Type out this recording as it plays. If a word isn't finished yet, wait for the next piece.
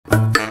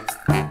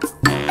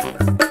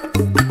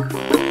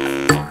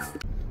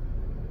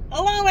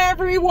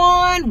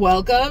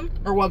everyone,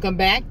 welcome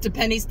back to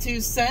Penny's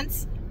 2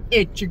 Cents.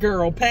 It's your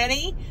girl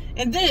Penny,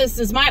 and this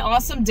is my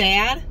awesome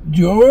dad,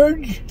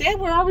 George. Dad,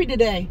 where are we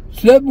today?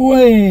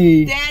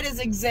 Subway. That is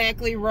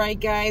exactly right,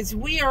 guys.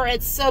 We are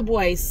at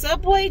Subway.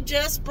 Subway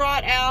just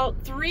brought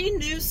out 3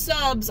 new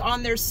subs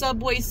on their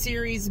Subway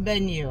series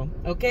menu,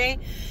 okay?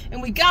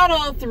 And we got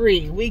all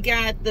 3. We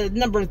got the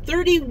number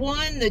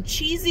 31, the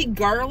cheesy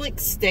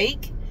garlic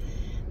steak,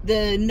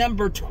 the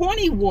number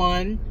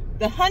 21,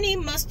 the honey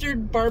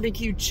mustard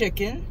barbecue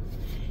chicken,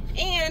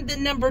 and the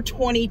number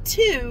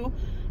 22,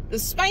 the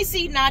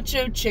spicy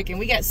nacho chicken.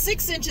 We got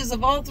 6 inches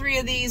of all 3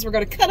 of these. We're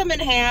going to cut them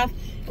in half,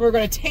 and we're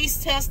going to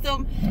taste test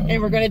them,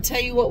 and we're going to tell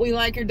you what we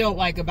like or don't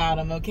like about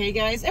them, okay,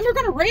 guys? And we're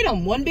going to rate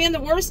them, 1 being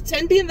the worst,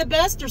 10 being the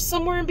best, or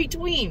somewhere in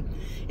between.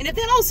 And if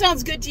that all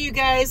sounds good to you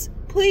guys,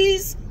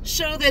 please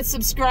show that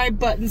subscribe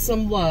button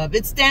some love.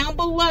 It's down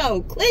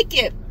below. Click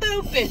it,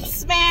 boop it,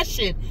 smash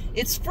it.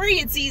 It's free,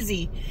 it's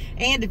easy.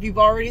 And if you've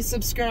already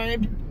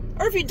subscribed,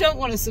 or if you don't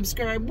want to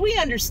subscribe, we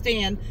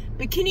understand.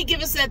 But can you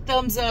give us that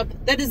thumbs up?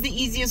 That is the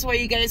easiest way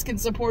you guys can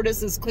support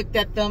us, is click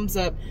that thumbs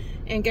up.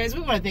 And guys,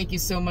 we want to thank you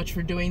so much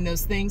for doing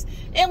those things.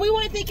 And we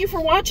want to thank you for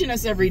watching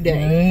us every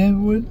day.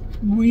 And we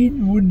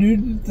would do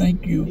to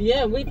thank you.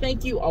 Yeah, we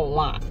thank you a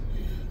lot.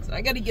 So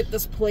I got to get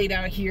this plate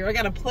out here. I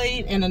got a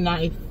plate and a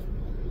knife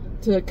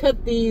to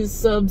cut these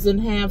subs in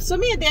half, so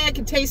me and Dad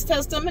can taste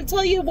test them and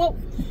tell you what,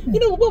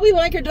 what we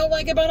like or don't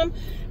like about them,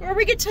 or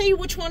we can tell you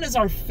which one is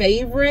our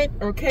favorite.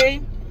 Okay.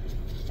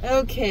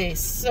 Okay.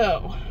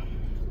 So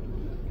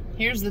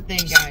here's the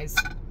thing, guys.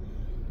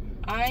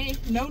 I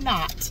know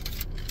not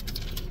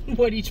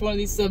what each one of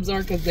these subs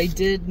are because they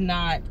did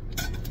not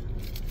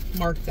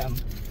mark them.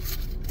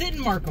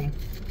 Didn't mark them.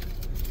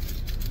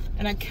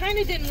 And I kind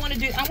of didn't want to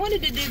do. I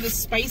wanted to do the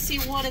spicy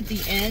one at the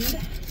end.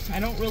 I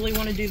don't really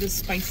want to do the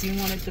spicy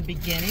one at the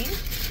beginning.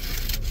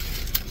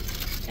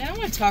 And I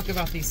want to talk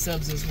about these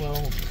subs as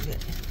well.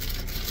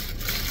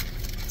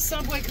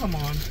 Subway, come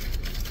on.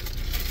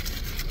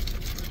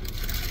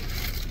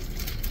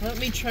 Let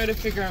me try to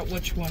figure out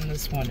which one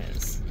this one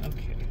is.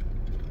 Okay.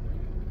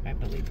 I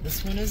believe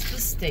this one is the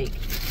steak.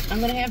 I'm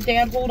going to have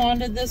Dad hold on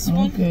to this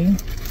one. Okay.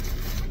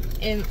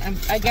 And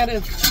I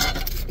gotta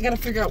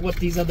figure out what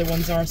these other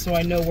ones are so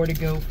I know where to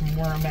go from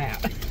where I'm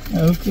at.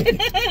 Okay.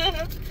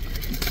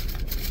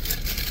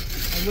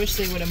 I wish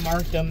they would have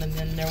marked them, and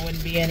then there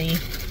wouldn't be any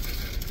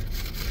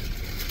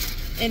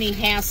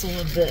hassle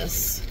of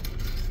this.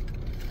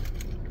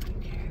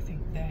 Okay, I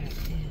think that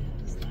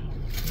is the jalapeno.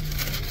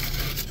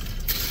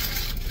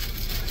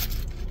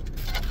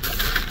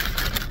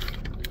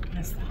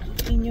 That's the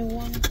jalapeno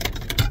one.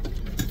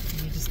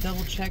 Let me just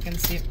double check and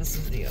see if this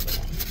is the other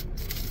one.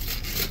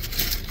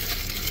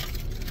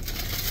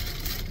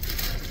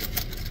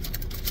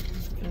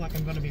 I feel like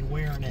I'm going to be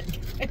wearing it.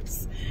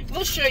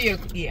 We'll show you.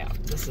 Yeah,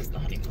 this is the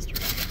honey mustard.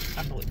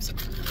 I believe so.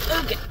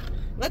 Okay,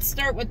 let's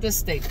start with this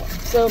steak one.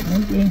 So,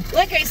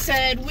 like I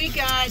said, we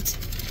got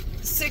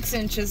 6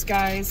 inches,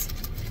 guys.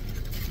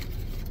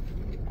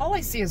 All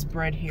I see is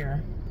bread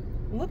here.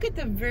 Look at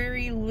the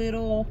very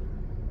little.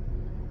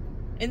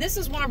 And this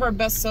is one of our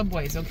best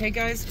Subways, okay,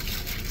 guys?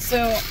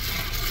 So,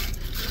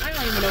 I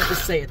don't even know what to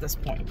say at this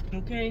point,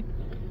 okay?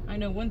 I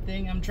know one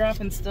thing. I'm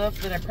dropping stuff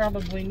that I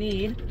probably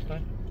need, but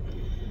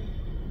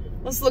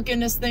let's look in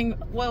this thing.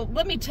 Well,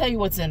 let me tell you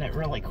what's in it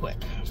really quick.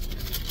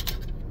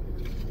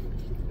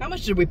 How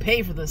much did we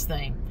pay for this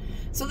thing?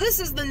 So this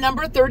is the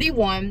number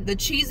 31, the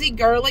cheesy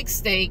garlic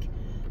steak.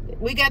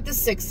 We got the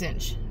 6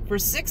 inch for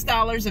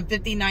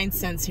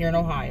 $6.59 here in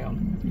Ohio.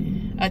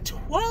 A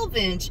 12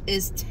 inch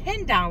is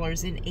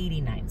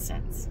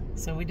 $10.89.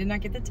 So we did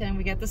not get the 10,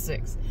 we got the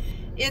 6.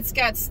 It's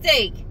got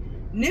steak,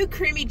 new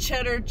creamy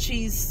cheddar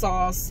cheese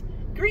sauce,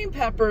 green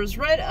peppers,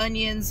 red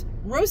onions,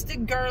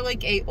 roasted garlic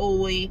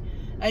aioli,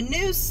 a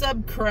new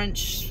sub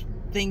crunch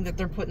thing that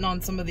they're putting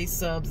on some of these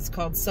subs. It's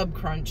called sub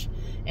crunch,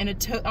 and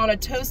on a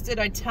toasted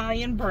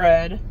Italian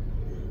bread.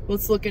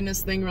 Let's look in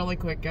this thing really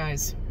quick,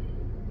 guys.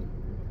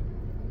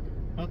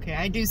 Okay,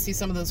 I do see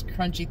some of those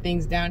crunchy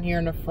things down here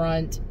in the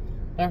front.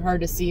 They're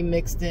hard to see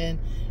mixed in.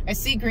 I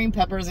see green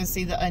peppers, I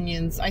see the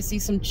onions, I see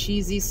some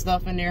cheesy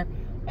stuff in there.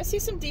 I see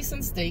some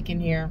decent steak in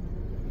here.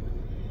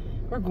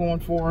 We're going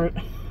for it.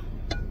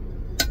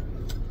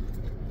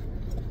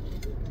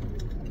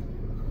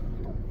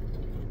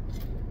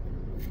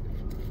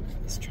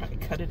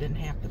 Cut it in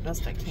half the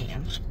best I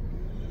can.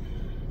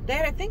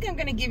 Dad, I think I'm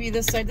going to give you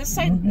this side. This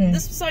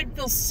side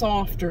feels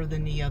softer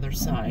than the other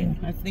side.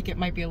 I think it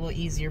might be a little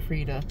easier for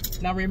you to.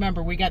 Now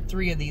remember, we got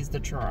 3 of these to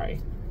try. I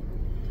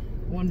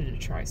wanted to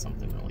try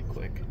something really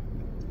quick.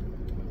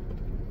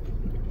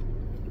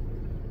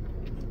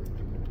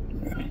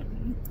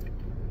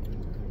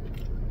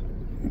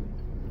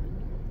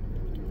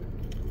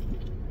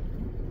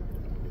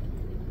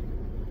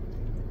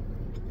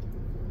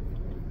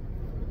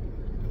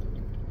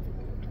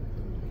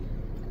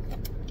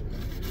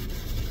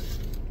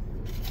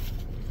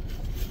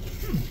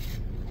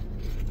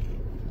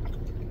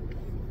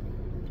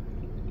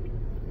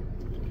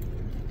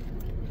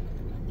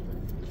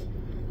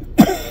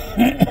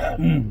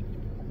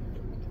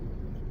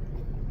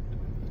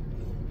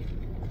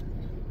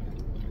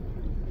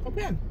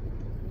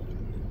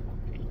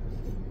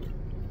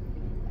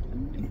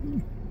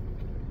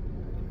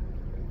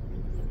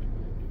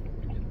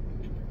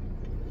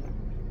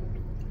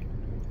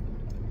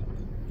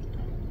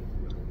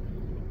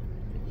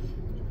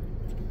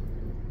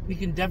 You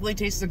can definitely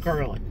taste the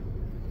garlic.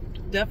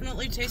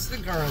 Definitely taste the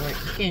garlic,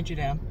 can't you,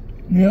 Dad?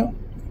 Yeah.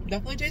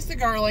 Definitely taste the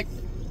garlic.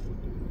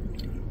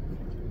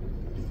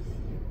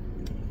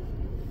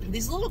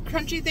 These little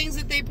crunchy things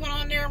that they put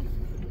on there,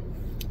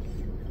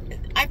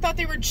 I thought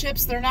they were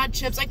chips. They're not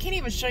chips. I can't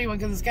even show you one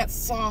because it's got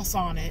sauce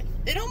on it.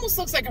 It almost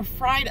looks like a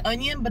fried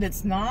onion, but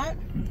it's not.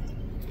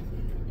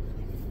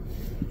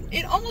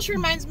 It almost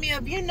reminds me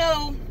of, you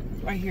know,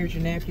 right here's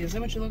your napkin. Is that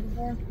what you're looking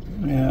for?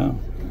 Yeah. Oh,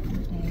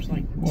 there's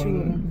like two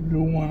of them. The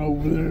one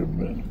over there,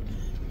 but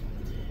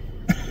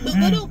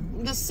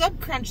The sub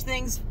crunch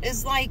things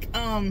is like,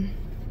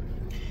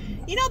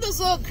 you know those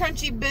little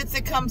crunchy bits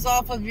that comes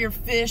off of your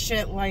fish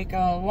at like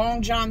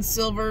Long John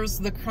Silver's,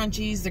 the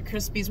crunchies, the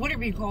crispies,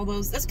 whatever you call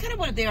those. That's kind of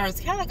what they are.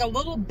 It's kind of like a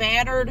little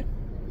battered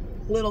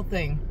little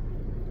thing.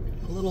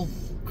 A little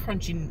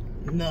crunchy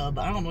nub.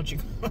 I don't know what you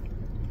call it.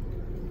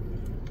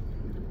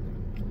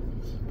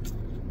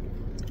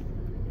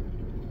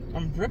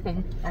 I'm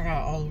dripping. I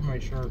got all over my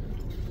shirt.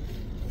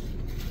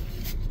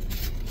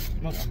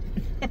 Okay.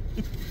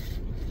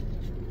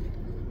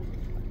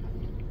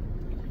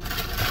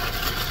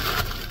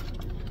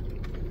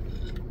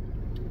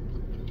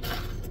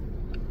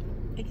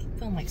 I keep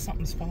feeling like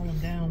something's falling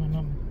down and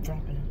I'm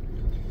dropping it.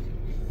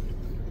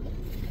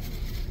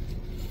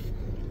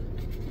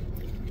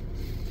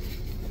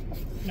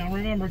 Now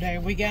remember,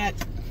 Dave, we got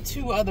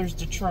 2 others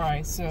to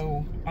try,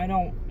 so I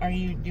don't, do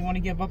you want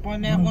to give up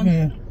on that one?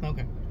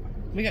 Okay.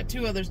 We got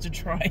 2 others to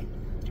try.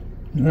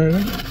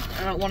 Really?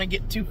 I don't want to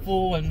get too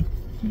full and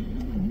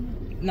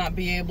not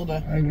be able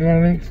to. I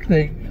got a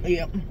steak.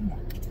 Yep.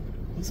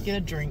 Let's get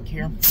a drink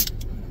here.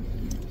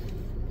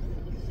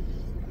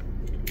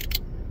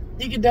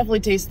 You can definitely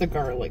taste the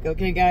garlic,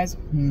 okay, guys?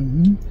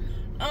 Mm-hmm.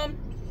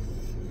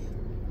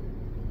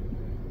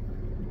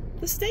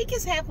 The steak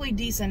is halfway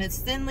decent. It's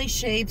thinly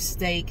shaved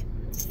steak.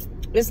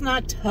 It's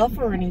not tough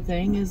or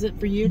anything, is it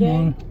for you,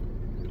 Dad?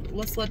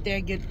 Let's let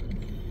Dad get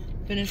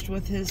finished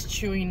with his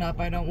chewing up.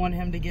 I don't want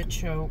him to get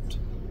choked.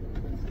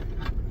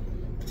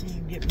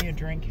 Get me a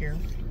drink here.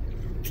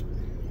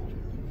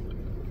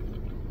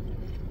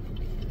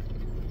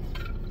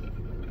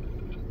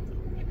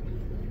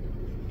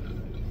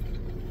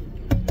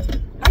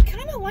 I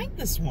kind of like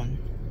this one.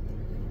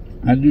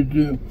 I do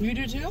too. You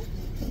do too?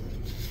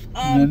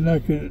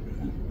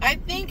 I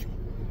think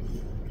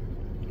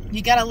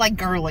you gotta like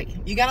garlic.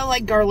 You gotta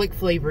like garlic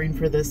flavoring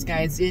for this,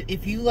 guys.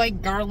 If you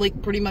like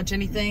garlic, pretty much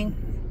anything,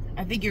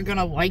 I think you're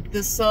gonna like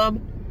this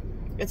sub.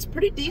 It's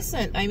pretty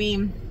decent. I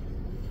mean,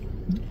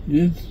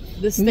 the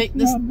steak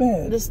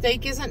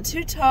isn't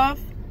too tough.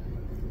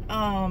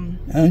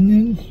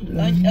 Onions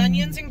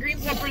and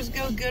green peppers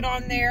go good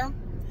on there.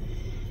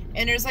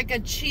 And there's like a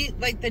cheese,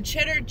 like the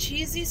cheddar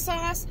cheesy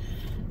sauce.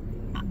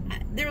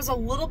 There was a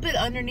little bit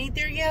underneath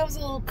there. Yeah, it was a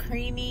little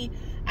creamy.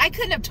 I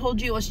couldn't have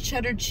told you it was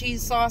cheddar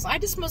cheese sauce. I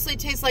just mostly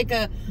taste like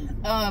a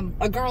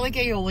garlic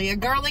aioli, a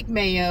garlic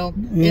mayo,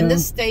 in the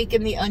steak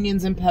and the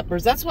onions and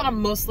peppers. That's what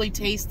I'm mostly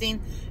tasting.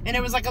 And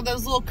there was like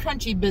those little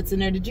crunchy bits in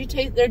there.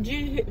 Did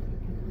you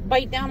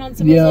bite down on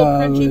some of those little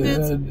crunchy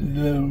bits?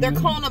 They're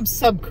calling them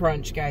sub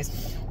crunch,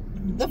 guys.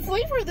 The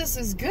flavor of this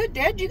is good.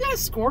 Dad, you got a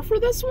score for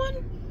this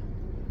one?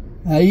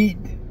 8.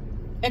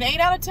 An 8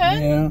 out of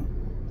 10? Yeah.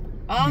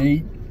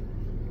 8.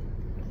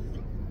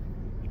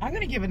 I'm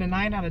going to give it a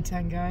 9 out of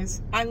 10,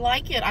 guys. I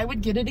like it. I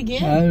would get it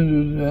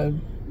again.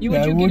 Would you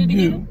get it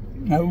again?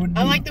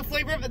 I like the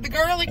flavor of it. The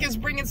garlic is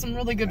bringing some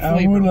really good flavor.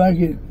 I would like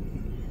it.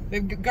 The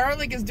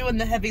garlic is doing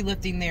the heavy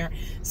lifting there.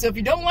 So if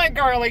you don't like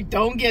garlic,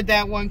 don't get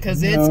that one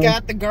because it's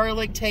got the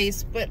garlic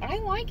taste. But I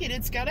like it.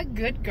 It's got a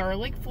good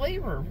garlic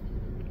flavor.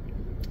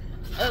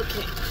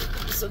 Okay.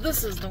 So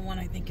this is the one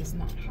I think is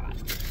not hot.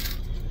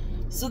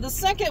 So the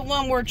second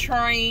one we're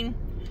trying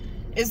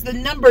is the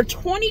number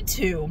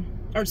 22.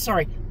 Or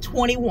sorry,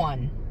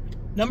 21.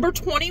 Number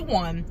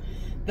 21,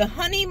 the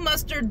honey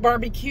mustard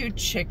barbecue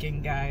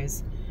chicken,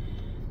 guys.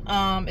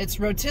 It's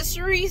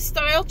rotisserie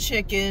style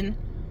chicken,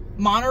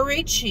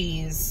 Monterey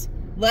cheese,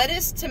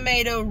 lettuce,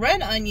 tomato,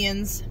 red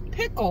onions,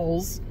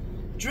 pickles,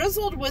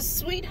 drizzled with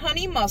sweet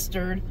honey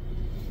mustard,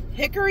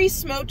 hickory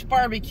smoked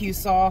barbecue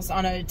sauce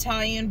on an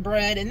Italian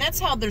bread. And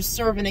that's how they're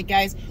serving it,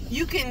 guys.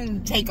 You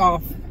can take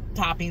off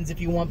toppings if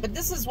you want, but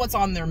this is what's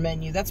on their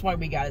menu. That's why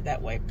we got it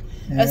that way.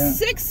 A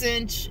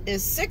 6-inch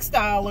is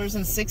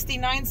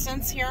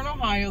 $6.69 here in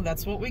Ohio.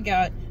 That's what we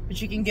got.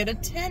 But you can get a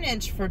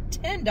 10-inch for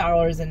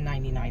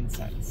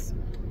 $10.99.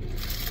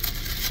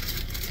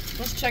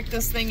 Let's check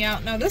this thing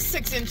out. Now this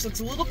 6-inch looks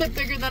a little bit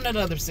bigger than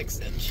another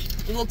 6-inch.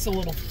 It looks a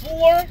little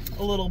fuller,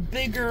 a little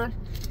bigger,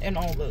 and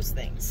all those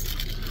things.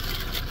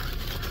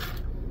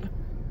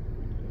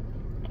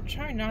 I'm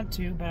trying not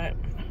to, but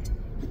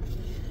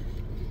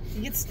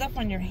you get stuff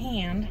on your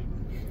hand.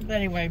 But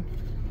anyway,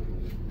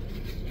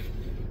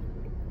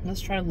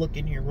 let's try to look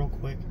in here real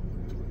quick.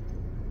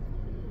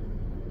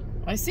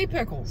 I see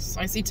pickles.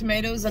 I see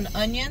tomatoes and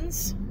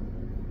onions.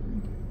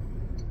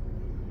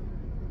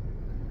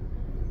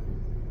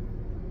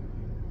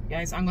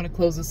 Guys, I'm going to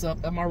close this up.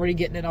 I'm already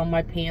getting it on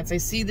my pants. I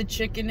see the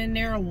chicken in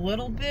there a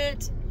little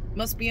bit.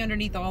 Must be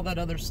underneath all that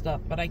other stuff,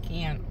 but I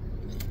can't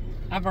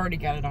I've already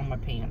got it on my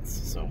pants,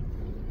 so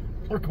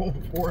we're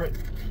going for it.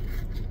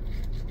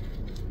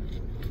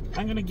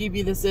 I'm going to give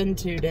you this end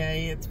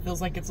today. It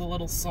feels like it's a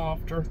little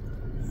softer.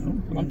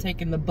 Okay. I'm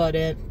taking the butt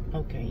end.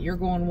 Okay, you're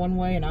going one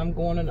way and I'm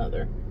going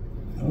another.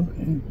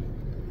 Okay.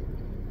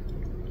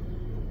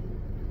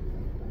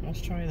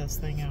 Let's try this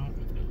thing out.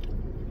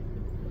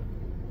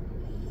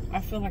 I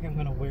feel like I'm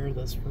going to wear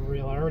this for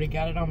real. I already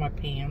got it on my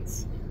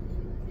pants.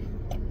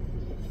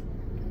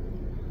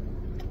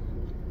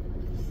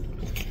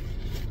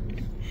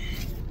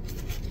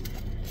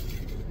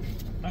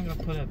 I'm going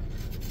to put it...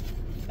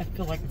 I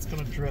feel like it's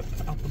going to drip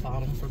out the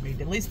bottom for me.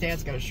 At least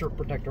Dad's got a shirt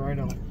protector. I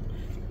don't.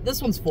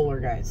 This one's fuller,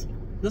 guys.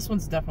 This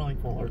one's definitely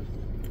fuller.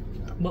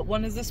 What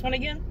one is this one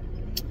again?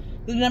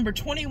 The number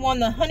 21,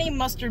 the honey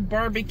mustard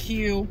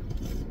barbecue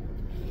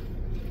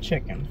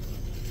chicken.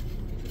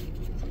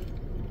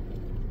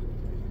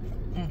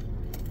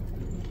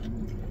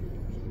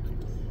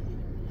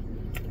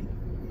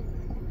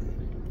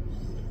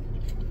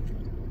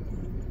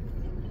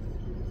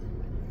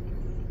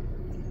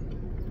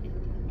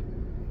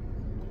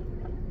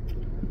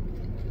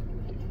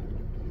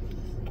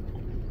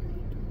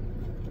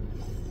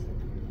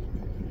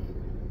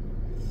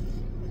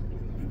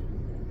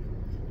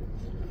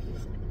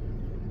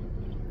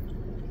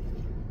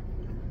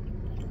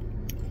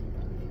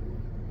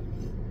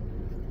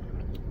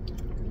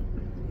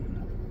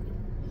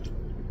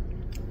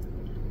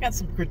 Got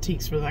some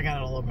critiques for that. I got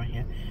it all over my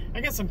hand.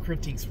 I got some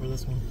critiques for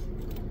this one.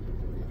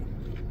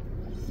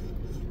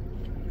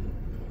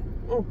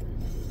 Oh.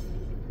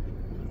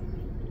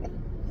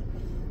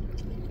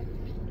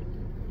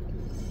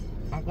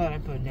 I'm glad I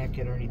put a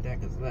napkin underneath that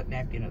because that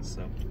napkin is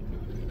so.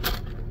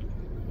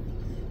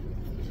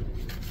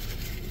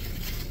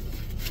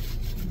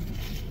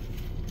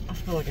 I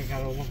feel like I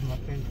got it all over my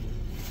face.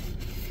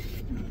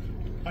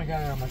 I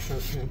got it on my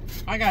shirt too.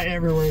 I got it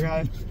everywhere,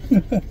 guys.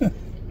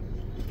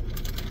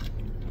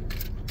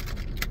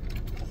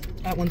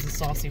 That one's a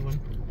saucy one.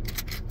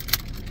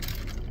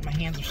 My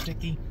hands are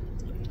sticky.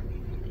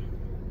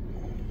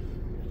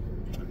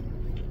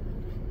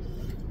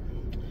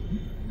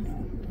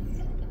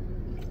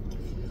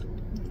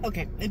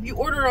 Okay, if you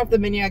order off the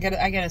menu, I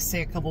gotta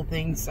say a couple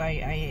things.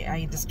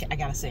 I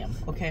gotta say them.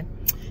 Okay,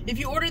 if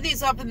you order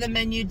these off of the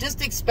menu,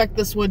 just expect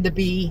this one to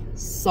be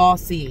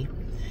saucy.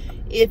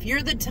 If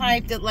you're the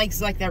type that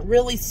likes like that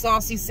really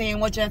saucy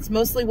sandwich, that's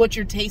mostly what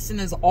you're tasting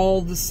is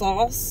all the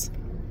sauce,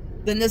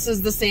 then this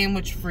is the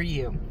sandwich for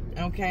you,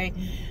 okay?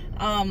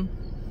 I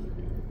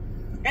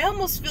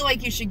almost feel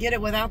like you should get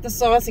it without the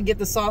sauce and get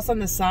the sauce on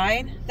the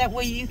side. That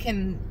way you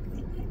can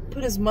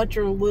put as much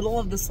or little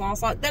of the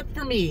sauce on. That,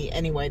 for me,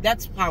 anyway,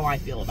 that's how I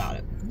feel about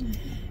it.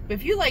 But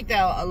if you like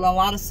that, a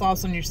lot of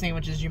sauce on your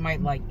sandwiches, you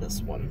might like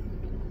this one.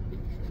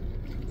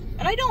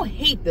 And I don't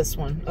hate this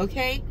one,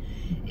 okay?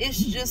 It's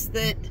just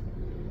that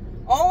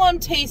all I'm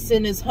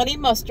tasting is honey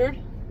mustard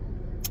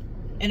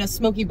and a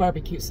smoky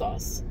barbecue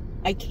sauce.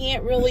 I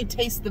can't really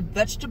taste the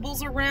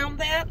vegetables around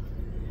that,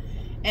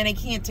 and I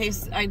can't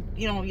taste.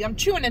 I'm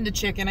chewing into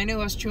chicken. I knew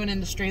I was chewing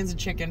into strands of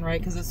chicken,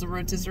 right? Because it's a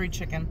rotisserie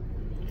chicken,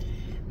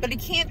 but I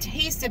can't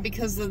taste it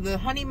because of the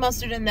honey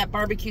mustard and that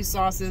barbecue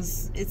sauce.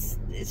 It's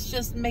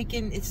just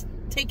it's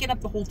taking up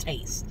the whole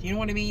taste. You know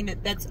what I mean?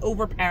 That's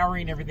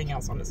overpowering everything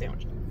else on the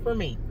sandwich for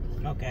me.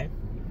 Okay,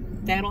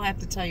 Dad'll have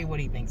to tell you what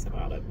he thinks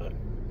about it, but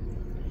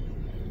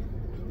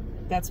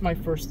that's my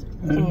first.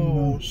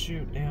 Oh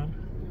shoot, Dad.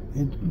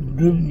 It's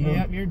dripping.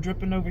 Yep, you're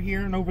dripping over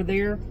here and over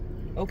there.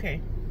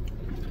 Okay.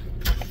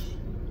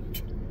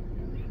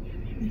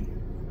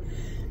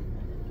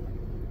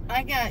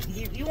 I got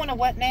you want a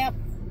wet nap?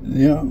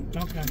 Yeah.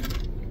 Okay.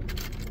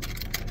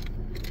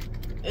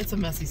 It's a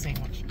messy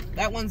sandwich.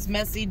 That one's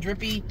messy,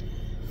 drippy,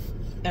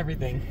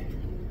 everything.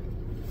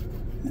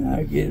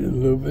 I get a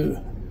little bit.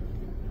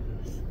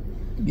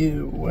 Get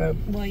it wet.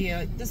 Well,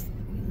 yeah. Just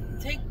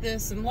take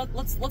this and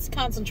let's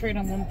concentrate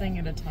on one thing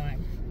at a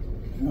time.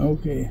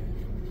 Okay.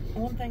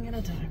 One thing at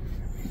a time.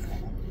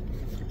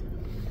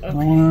 Okay.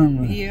 My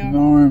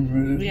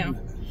arm is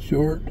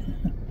short.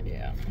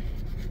 Yeah.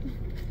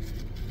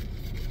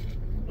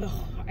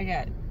 Oh, I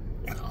got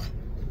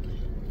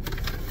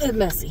it's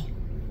messy.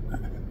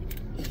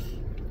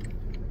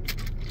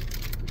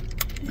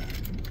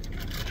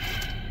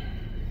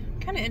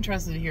 Kind of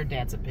interested to hear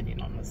Dad's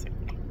opinion on this.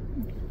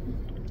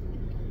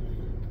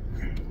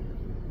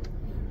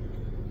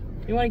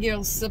 You want to get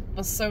a sip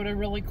of soda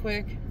really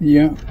quick?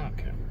 Yeah.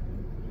 Okay.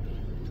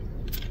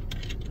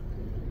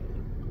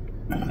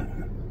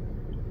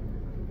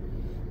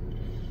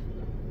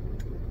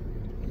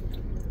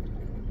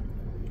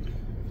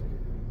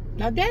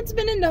 Now, Dad's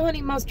been into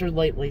honey mustard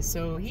lately,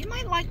 so he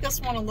might like this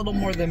one a little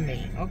more than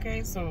me.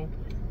 Okay, so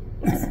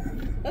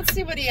let's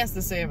see what he has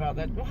to say about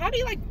that. Well, how do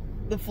you like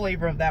the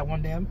flavor of that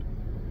one, Dad?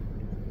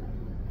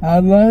 I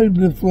like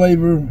the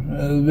flavor of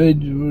the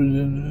vegetables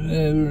and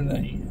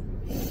everything.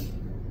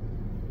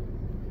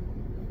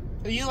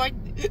 You like?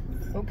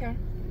 Okay.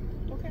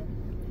 Okay.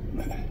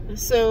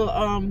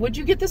 So, would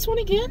you get this one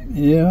again?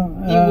 Yeah.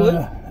 You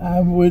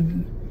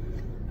would?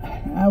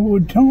 I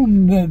would tell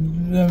them that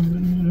the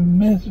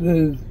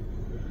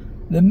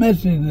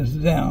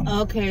messiness down.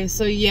 Okay,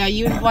 so yeah,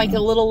 you'd like a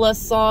little less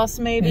sauce,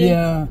 maybe?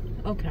 Yeah.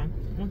 Okay,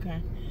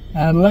 okay.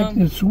 I like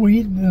the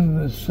sweet and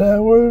the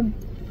sour,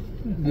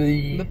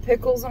 The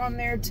pickles on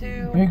there,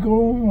 too.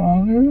 pickles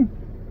on there,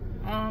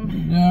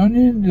 the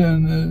onions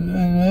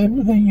and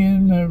everything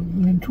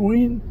in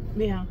between.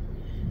 Yeah.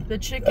 The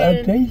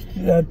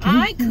chicken.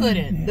 I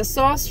couldn't. Yeah. The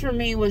sauce for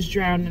me was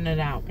drowning it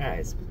out,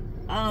 guys.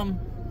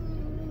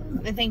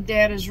 I think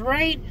Dad is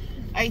right.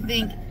 I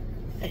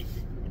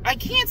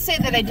can't say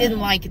that I didn't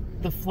like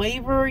the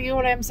flavor, you know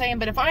what I'm saying?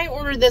 But if I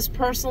ordered this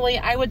personally,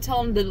 I would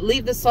tell him to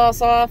leave the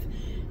sauce off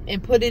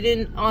and put it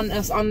in on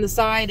the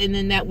side, and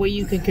then that way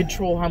you can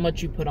control how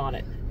much you put on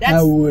it.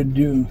 I would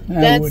do.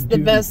 That's the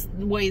best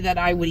way that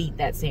I would eat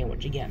that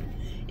sandwich again.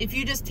 If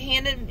you just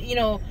handed, you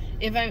know,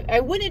 if I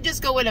wouldn't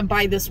just go in and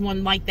buy this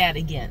one like that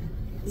again.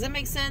 Does that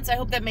make sense? I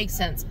hope that makes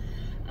sense.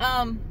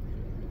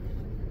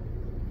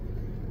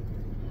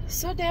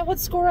 So, Dad, what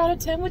score out of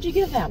 10 would you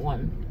give that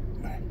one?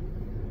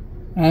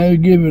 I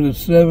would give it a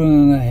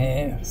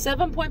 7.5.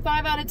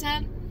 7.5 out of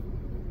 10?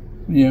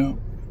 Yeah.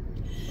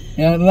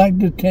 I like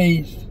the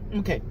taste.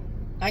 Okay.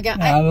 I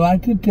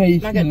like the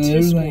taste. I got and 2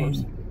 everything.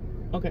 scores.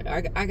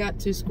 Okay, I got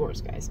 2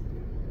 scores, guys.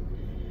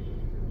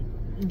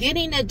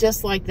 Getting it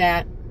just like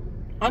that,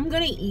 I'm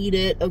going to eat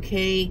it,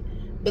 okay?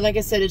 But like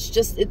I said, it's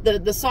just,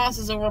 the sauce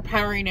is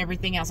overpowering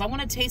everything else. I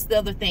want to taste the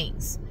other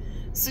things.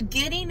 So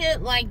getting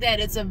it like that,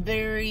 it's a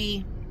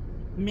very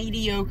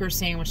mediocre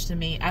sandwich to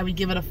me. I would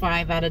give it a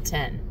 5 out of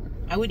 10.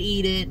 I would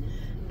eat it,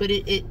 but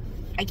I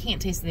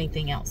can't taste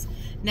anything else.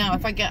 Now,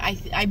 if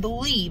I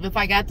believe if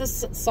I got the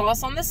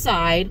sauce on the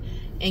side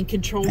and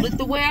controlled it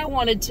the way I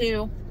wanted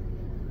to,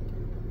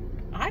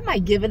 I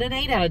might give it an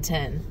 8 out of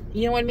 10.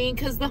 You know what I mean?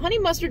 Because the honey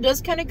mustard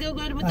does kind of go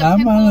good with the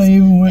pickles. might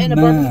even went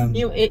and down.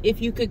 you know, if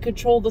you could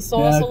control the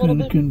sauce a little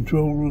bit.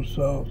 Control the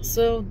sauce.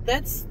 So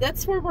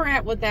that's where we're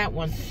at with that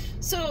one.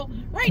 So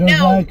right It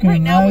now, was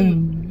messy.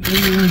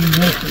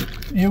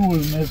 It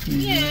was messy.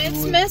 Yeah,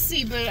 it's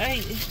messy, but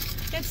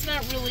it's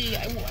not really.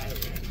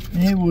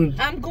 It was.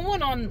 I'm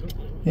going on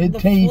the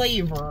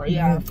flavor.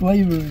 Yeah, the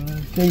flavor and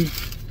the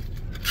taste,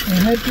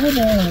 and that's what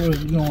I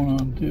was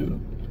going on too.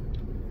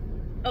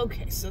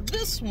 Okay, so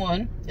this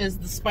one is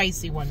the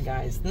spicy one,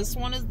 guys. This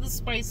one is the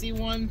spicy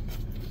one.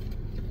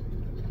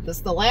 This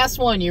is the last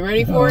one. You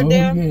ready for it,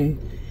 Dan? Okay.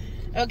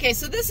 Okay,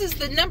 so this is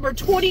the number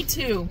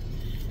 22.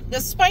 The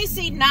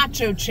spicy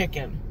nacho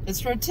chicken.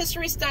 It's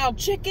rotisserie style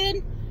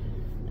chicken.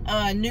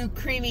 New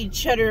creamy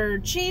cheddar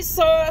cheese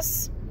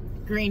sauce.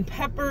 Green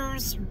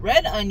peppers.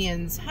 Red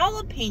onions.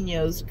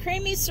 Jalapenos.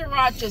 Creamy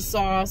sriracha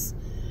sauce.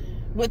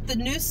 With the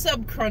new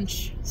sub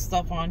crunch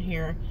stuff on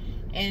here.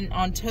 And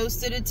on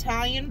toasted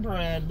Italian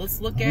bread.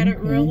 Let's look at it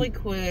really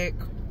quick.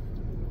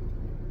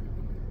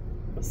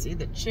 I see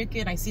the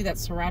chicken. I see that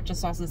sriracha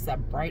sauce. It's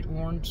that bright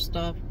orange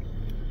stuff.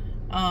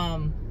 I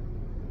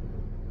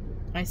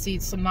see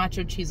some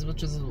nacho cheese,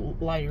 which is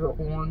lighter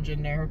orange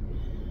in there.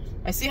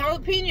 I see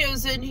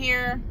jalapenos in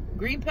here.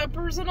 Green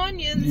peppers and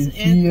onions.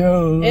 And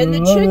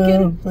the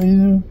chicken.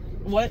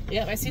 What?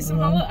 Yeah, I see some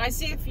I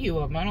see a few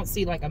of them. I don't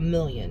see like a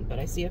million, but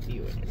I see a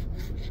few in here.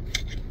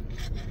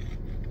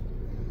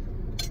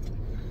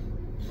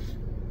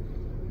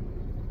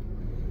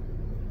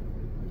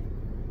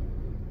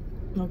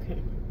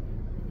 Okay,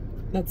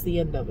 that's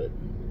the end of it.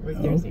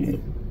 Right there's the end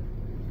of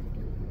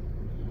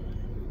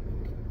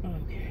it.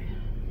 Okay,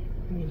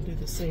 I'm gonna do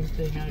the same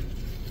thing. I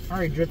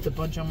already dripped a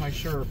bunch on my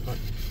shirt, but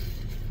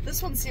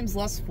this one seems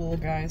less full,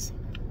 guys.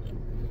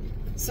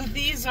 So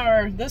these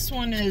are, this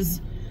one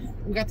is,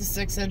 we got the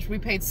 6-inch. We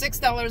paid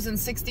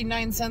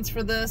 $6.69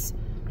 for this.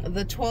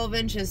 The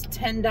 12-inch is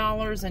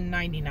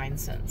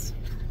 $10.99.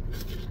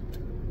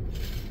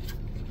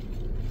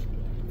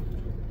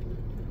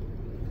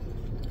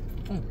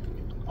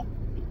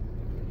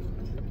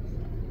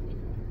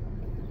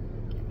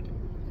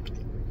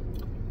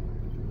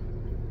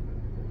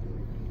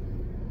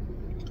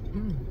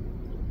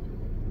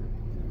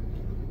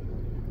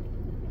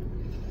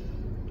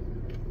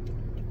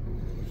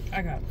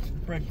 I got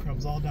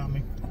breadcrumbs all down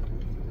me.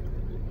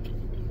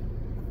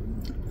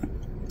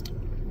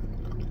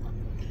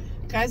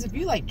 Guys, if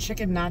you like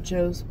chicken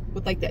nachos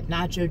with like that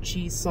nacho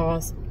cheese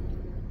sauce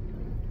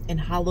and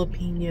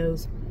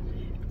jalapenos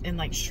and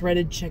like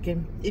shredded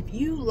chicken, if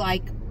you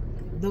like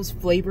those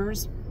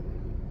flavors,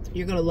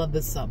 you're gonna love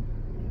this sub.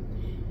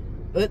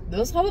 But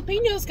those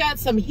jalapenos got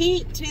some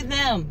heat to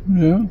them.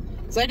 Yeah.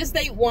 So I just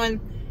ate one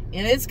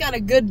and it's got a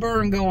good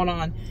burn going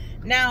on.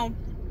 Now,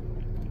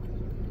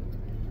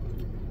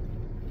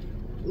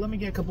 let me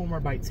get a couple more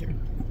bites here.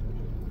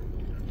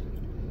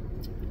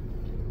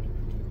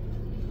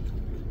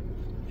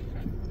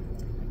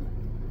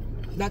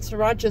 That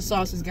sriracha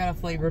sauce has got a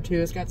flavor too.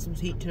 It's got some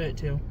heat to it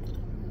too.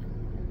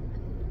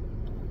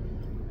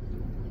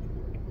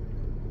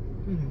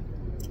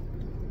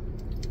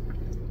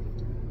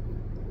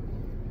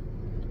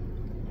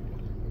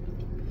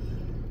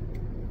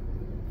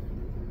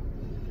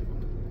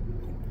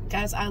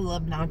 Guys, I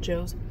love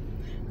nachos.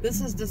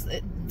 This is just,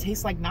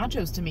 tastes like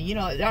nachos to me. You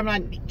know, I'm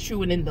not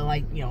chewing into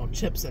like, you know,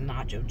 chips and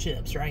nacho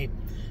chips, right?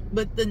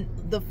 But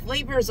the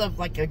flavors of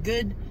like a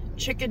good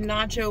chicken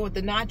nacho with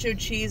the nacho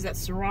cheese, that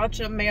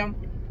sriracha, man.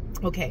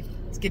 Okay,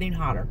 it's getting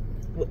hotter.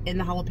 And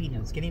the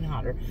jalapenos, getting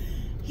hotter.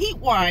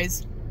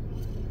 Heat-wise,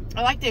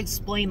 I like to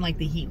explain like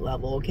the heat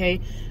level,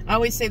 okay? I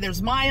always say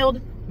there's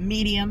mild,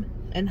 medium,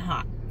 and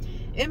hot.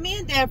 And me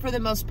and Dad, for the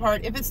most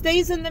part, if it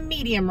stays in the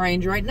medium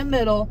range, right in the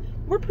middle,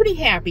 we're pretty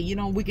happy. You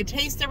know, we could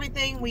taste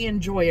everything, we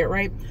enjoy it,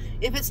 right?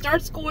 If it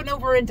starts going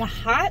over into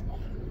hot,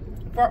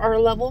 for our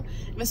level,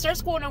 if it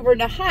starts going over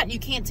into hot, you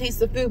can't taste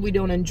the food, we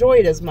don't enjoy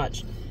it as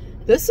much.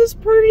 This is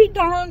pretty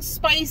darn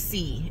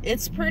spicy.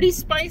 It's pretty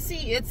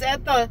spicy. It's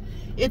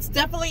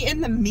definitely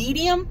in the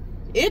medium.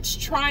 It's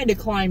trying to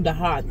climb to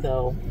hot,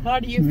 though. How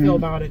do you feel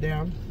about it,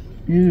 Dan?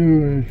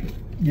 It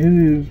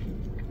is.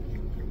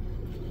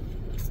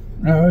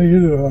 I eat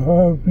a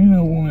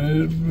jalapeno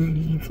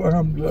when it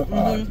climbs to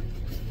hot.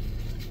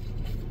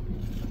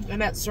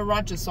 And that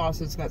sriracha sauce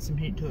has got some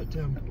heat to it,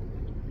 too.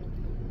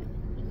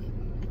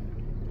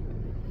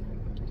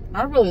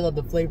 I really love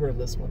the flavor of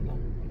this one,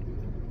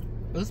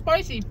 though. It's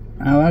spicy.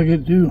 I like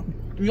it, too.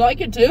 You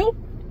like it, too?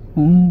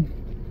 Mm-hmm.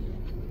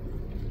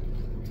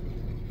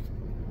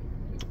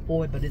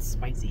 Boy, but it's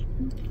spicy.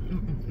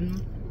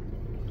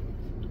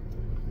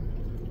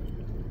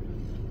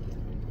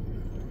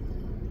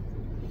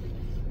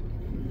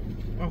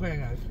 Okay,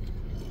 guys.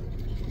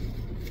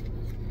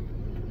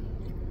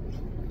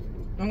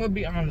 I'm gonna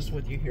be honest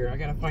with you here. I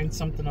gotta find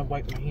something to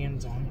wipe my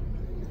hands on.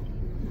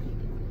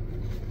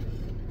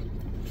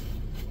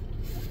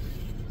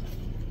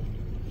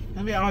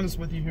 I'll be honest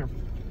with you here.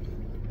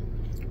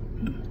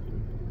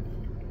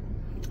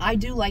 I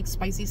do like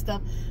spicy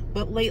stuff,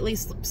 but lately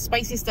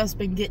spicy stuff's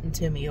been getting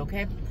to me,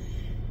 okay?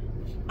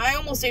 I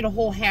almost ate a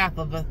whole half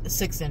of a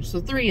 6-inch, so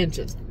 3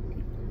 inches.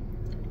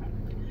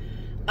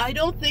 I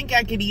don't think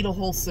I could eat a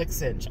whole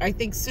 6-inch. I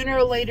think sooner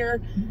or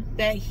later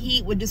that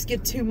heat would just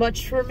get too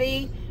much for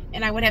me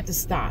and I would have to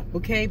stop,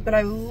 okay? But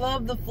I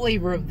love the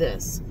flavor of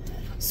this.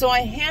 So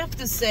I have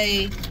to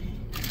say,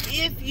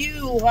 if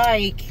you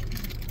like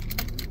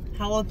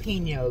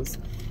jalapenos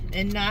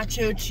and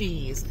nacho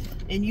cheese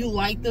and you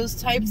like those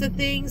types of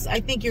things, I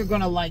think you're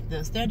gonna like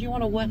this. Dad, do you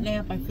want a wet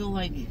nap? I feel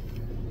like,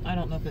 I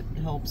don't know if it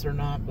helps or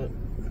not, but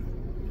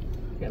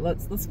okay,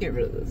 let's get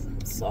rid of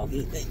this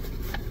soggy thing.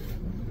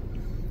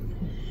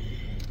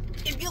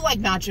 If you like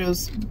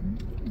nachos,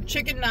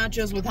 chicken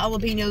nachos with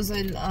jalapenos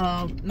and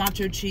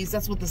nacho cheese,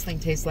 that's what this thing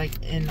tastes like,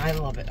 and I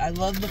love it. I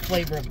love the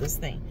flavor of this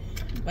thing.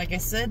 Like I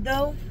said,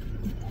 though,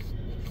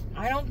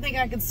 I don't think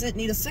I could sit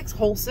and eat a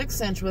whole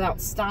 6-inch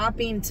without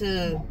stopping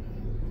to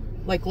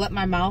like let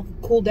my mouth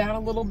cool down a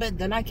little bit.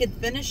 Then I could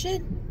finish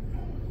it.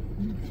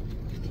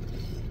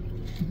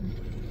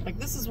 Like,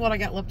 this is what I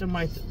got left in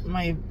my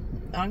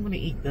I'm gonna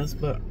eat this,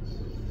 but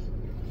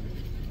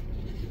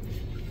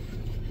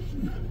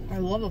I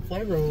love the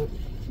flavor of it.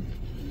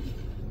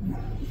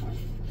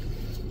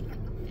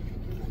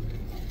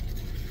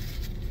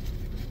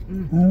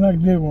 I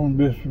like that one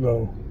best of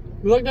all.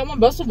 You like that one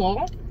best of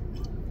all?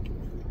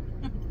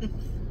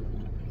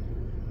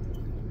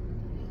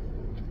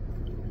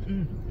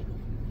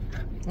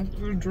 That's a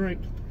good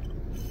drink.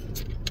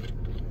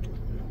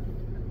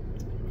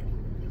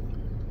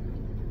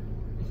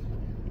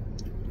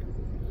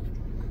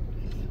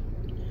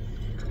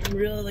 I'm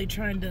really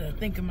trying to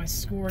think of my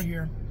score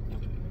here.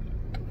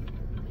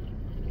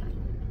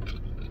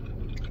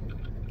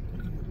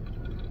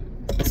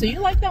 So you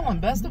like that one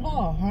best of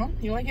all, huh?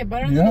 You like it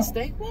better than the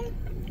steak one?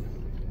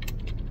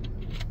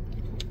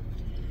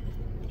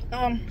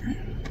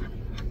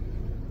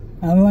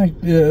 I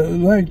like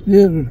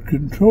the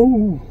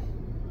control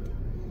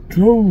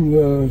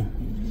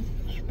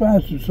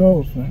spicy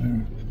sauce in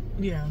there.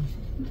 Yeah.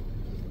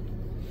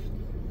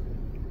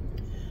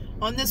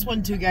 On this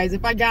one too, guys,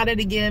 if I got it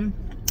again,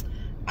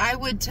 I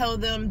would tell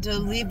them to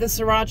leave the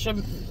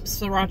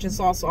sriracha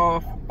sauce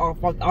off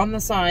on the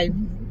side,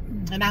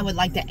 and I would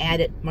like to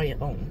add it my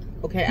own.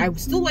 Okay, I would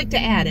still like to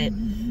add it,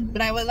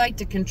 but I would like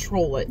to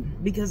control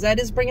it because that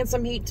is bringing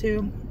some heat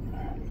too.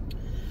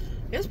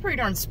 It's pretty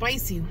darn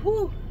spicy.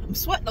 Whew, I'm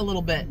sweating a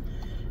little bit.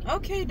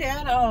 Okay,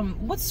 Dad,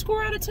 what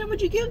score out of 10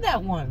 would you give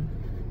that one?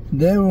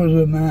 That was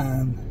a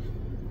 9.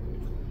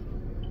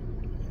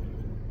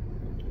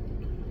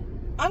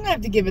 I'm gonna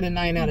have to give it a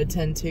 9 out of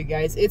 10 too,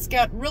 guys. It's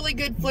got really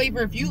good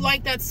flavor. If you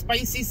like that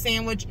spicy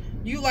sandwich,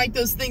 you like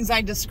those things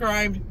I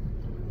described,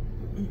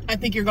 I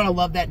think you're gonna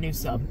love that new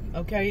sub.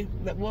 Okay,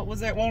 what was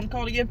that one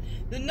called again?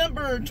 The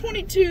number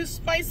 22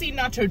 spicy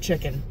nacho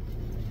chicken.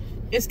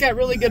 It's got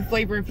really good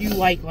flavor if you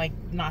like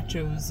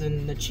nachos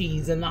and the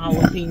cheese and the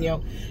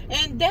jalapeno.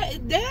 And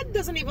Dad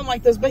doesn't even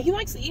like those, but he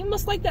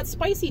must like that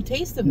spicy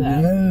taste of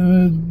that.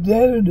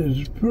 That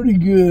is pretty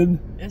good.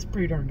 It's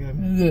pretty darn good.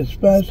 The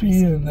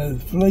spicy and the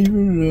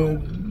flavor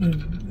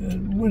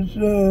was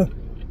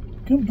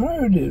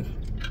comparative.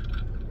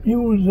 It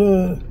was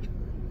a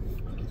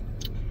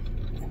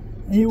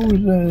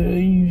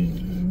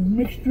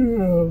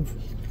mixture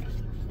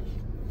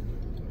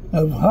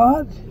of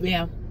hot.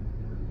 Yeah.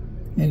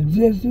 and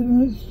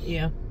zestiness.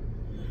 Yeah.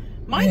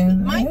 My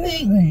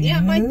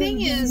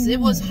thing is, it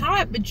was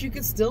hot, but you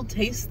could still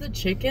taste the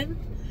chicken.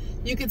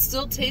 You could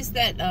still taste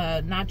that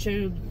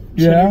nacho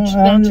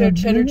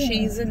cheddar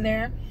cheese in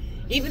there.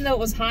 Even though it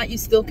was hot, you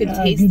still could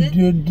taste it.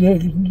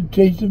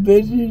 Taste the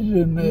veggies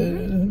and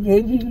the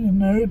veggies in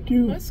there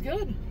too. That's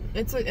good.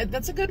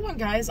 That's a good one,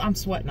 guys. I'm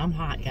sweating. I'm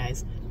hot,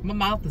 guys. My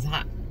mouth is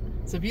hot.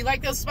 So if you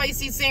like those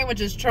spicy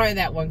sandwiches, try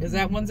that one, because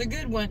that one's a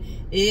good one.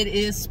 It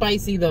is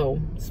spicy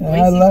though.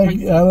 I like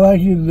it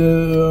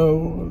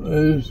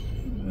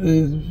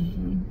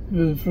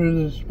for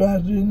the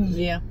spiciness.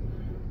 Yeah.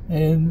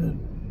 And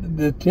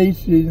the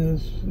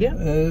tastiness. Yeah.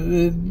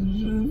 It's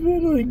a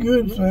really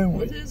good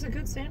sandwich. It is a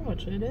good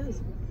sandwich. It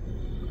is.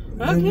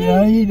 Okay.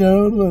 I eat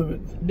all of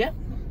it. Yeah.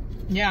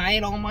 Yeah, I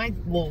ate all my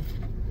little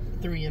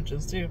 3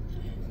 inches too.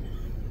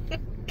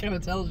 Kind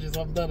of tells you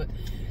something, doesn't it?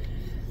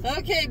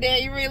 Okay,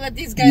 Dad, you ready to let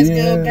these guys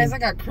go? Guys, I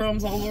got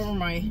crumbs all over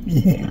my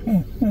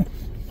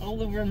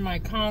all over my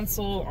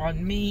console,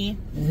 on me.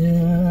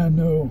 Yeah, I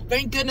know.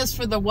 Thank goodness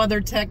for the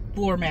WeatherTech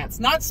floor mats.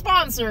 Not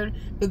sponsored,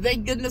 but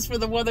thank goodness for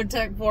the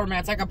WeatherTech floor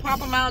mats. I can pop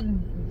them out,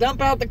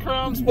 dump out the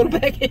crumbs, put them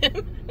back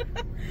in.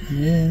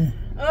 Yeah.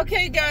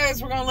 Okay,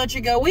 guys, we're going to let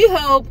you go. We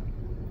hope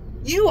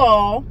you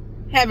all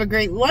have a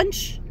great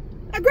lunch,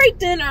 a great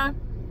dinner,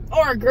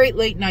 or a great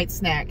late night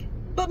snack.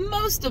 But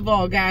most of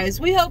all, guys,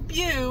 we hope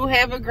you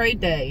have a great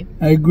day.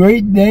 A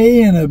great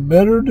day and a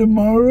better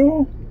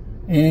tomorrow.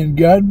 And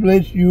God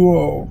bless you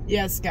all.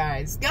 Yes,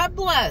 guys. God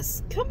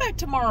bless. Come back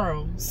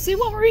tomorrow. See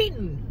what we're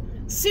eating.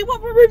 See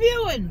what we're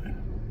reviewing.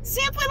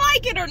 See if we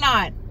like it or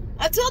not.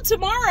 Until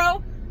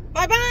tomorrow.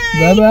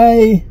 Bye-bye.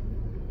 Bye-bye.